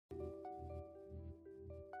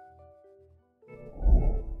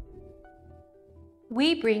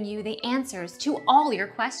We bring you the answers to all your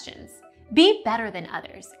questions. Be better than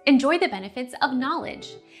others. Enjoy the benefits of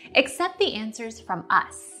knowledge. Accept the answers from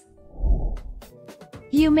us.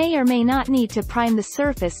 You may or may not need to prime the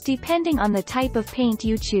surface depending on the type of paint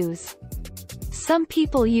you choose. Some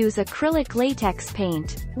people use acrylic latex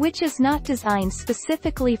paint, which is not designed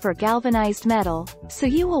specifically for galvanized metal, so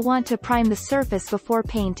you will want to prime the surface before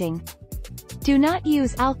painting. Do not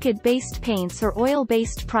use alkyd-based paints or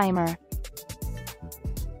oil-based primer.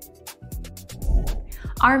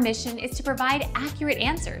 Our mission is to provide accurate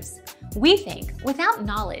answers. We think without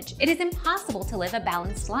knowledge, it is impossible to live a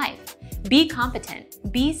balanced life. Be competent,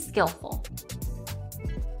 be skillful.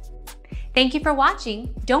 Thank you for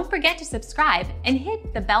watching. Don't forget to subscribe and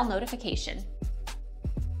hit the bell notification.